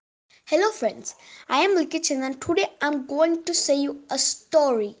Hello friends, I am Likith and today I am going to say you a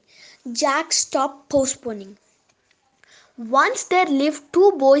story. Jack stopped postponing. Once there lived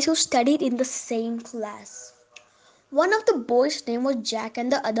two boys who studied in the same class. One of the boys' name was Jack and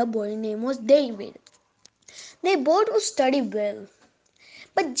the other boy's name was David. They both would study well,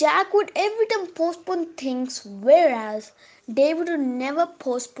 but Jack would every time postpone things, whereas David would never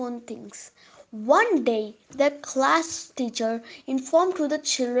postpone things. One day, the class teacher informed to the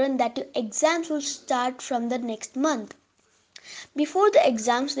children that the exams will start from the next month. Before the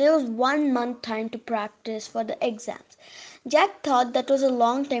exams, there was 1 month time to practice for the exams. Jack thought that was a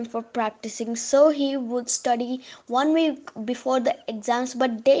long time for practicing, so he would study 1 week before the exams.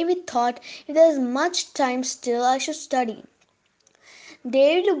 But David thought if there is much time still, I should study.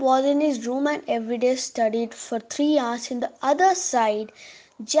 David was in his room and every day studied for 3 hours. In the other side,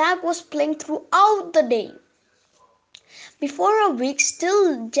 Jack was playing throughout the day. Before a week,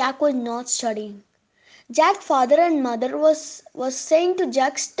 still Jack was not studying. Jack's father and mother was saying to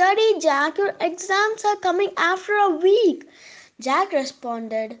Jack, "Study, Jack, your exams are coming after a week." Jack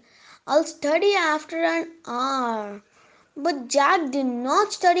responded, "I'll study after an hour." But Jack did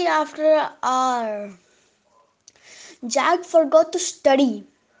not study after an hour. Jack forgot to study.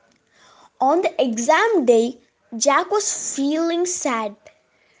 On the exam day, Jack was feeling sad.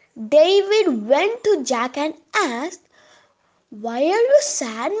 David went to Jack and asked, "Why are you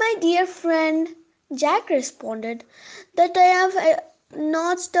sad, my dear friend?" Jack responded, "That I have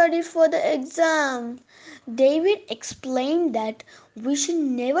not studied for the exam." David explained that we should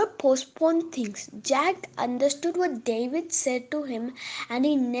never postpone things. Jack understood what David said to him and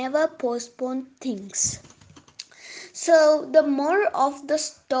he never postponed things. So, the moral of the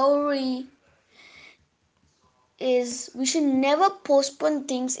story is we should never postpone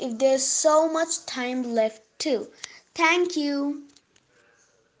things if there's so much time left too. Thank you.